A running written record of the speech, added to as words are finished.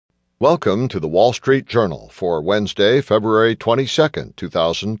Welcome to the Wall Street Journal for Wednesday, February 22,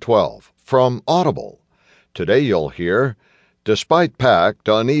 2012, from Audible. Today you'll hear, Despite Pact,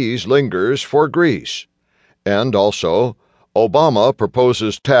 Unease Lingers for Greece, and also, Obama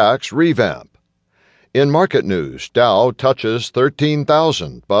Proposes Tax Revamp. In market news, Dow touches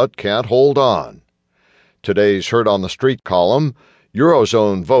 13,000 but can't hold on. Today's Heard on the Street column,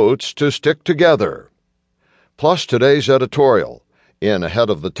 Eurozone votes to stick together. Plus today's editorial, in Ahead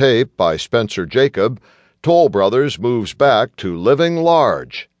of the Tape by Spencer Jacob, Toll Brothers moves back to living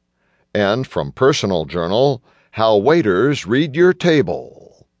large. And from Personal Journal, How Waiters Read Your Table.